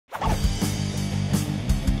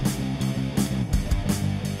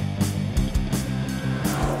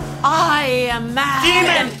I am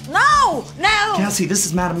mad. Demon! No! No! Cassie, this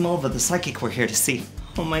is Madame Mulva, the psychic we're here to see.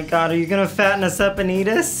 Oh my god, are you gonna fatten us up and eat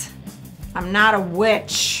us? I'm not a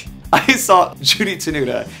witch. I saw Judy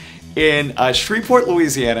Tenuta in Shreveport,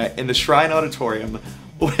 Louisiana, in the Shrine Auditorium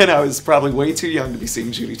when I was probably way too young to be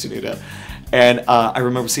seeing Judy Tenuta. And I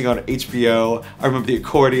remember seeing her on HBO. I remember the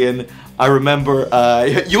accordion. I remember,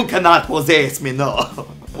 you cannot possess me, no.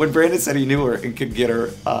 When Brandon said he knew her and could get her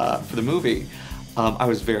for the movie, I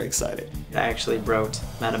was very excited. I actually wrote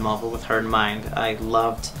Madame Mulva with her in mind. I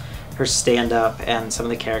loved her stand-up and some of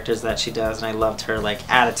the characters that she does, and I loved her like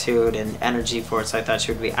attitude and energy for it, so I thought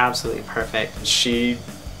she would be absolutely perfect. She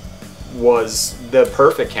was the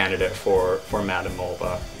perfect candidate for Madame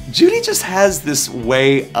Mulva. Judy just has this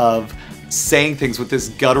way of saying things with this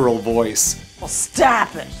guttural voice. Well,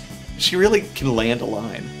 stop it. She really can land a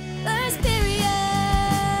line.